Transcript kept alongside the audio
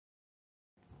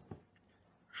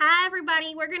Hi,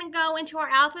 everybody. We're going to go into our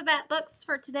alphabet books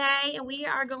for today, and we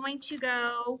are going to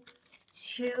go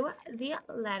to the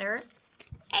letter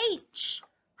H.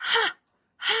 Ha,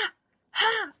 ha,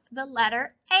 ha. The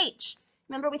letter H.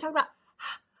 Remember, we talked about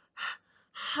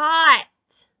hot,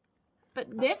 but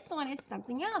this one is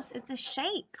something else. It's a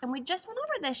shape, and we just went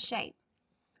over this shape.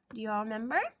 Do you all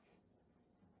remember?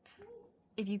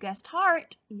 If you guessed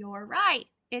heart, you're right.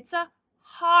 It's a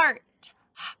heart.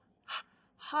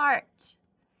 Heart.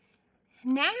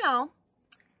 Now,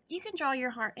 you can draw your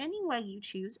heart any way you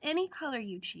choose, any color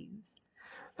you choose.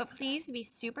 But please be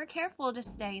super careful to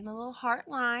stay in the little heart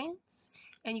lines.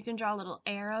 And you can draw little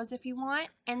arrows if you want.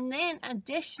 And then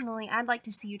additionally, I'd like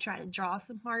to see you try to draw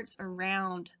some hearts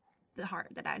around the heart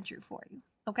that I drew for you.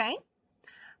 Okay?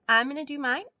 I'm going to do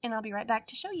mine and I'll be right back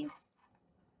to show you.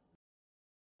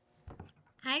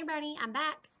 Hi everybody, I'm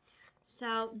back.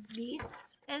 So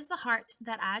this is the heart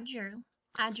that I drew.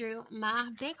 I drew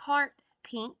my big heart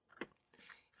pink.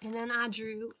 And then I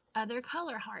drew other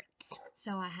color hearts.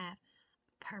 So I have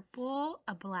purple,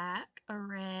 a black, a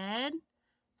red,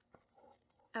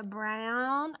 a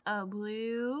brown, a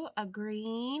blue, a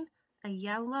green, a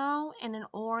yellow, and an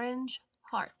orange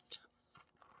heart.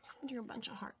 I drew a bunch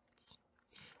of hearts.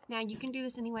 Now you can do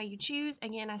this any way you choose.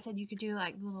 Again, I said you could do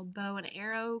like a little bow and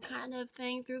arrow kind of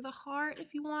thing through the heart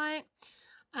if you want.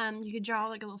 You could draw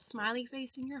like a little smiley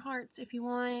face in your hearts if you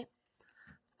want.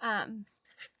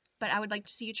 But I would like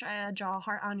to see you try to draw a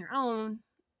heart on your own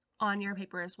on your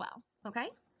paper as well. Okay?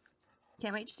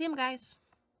 Can't wait to see them, guys.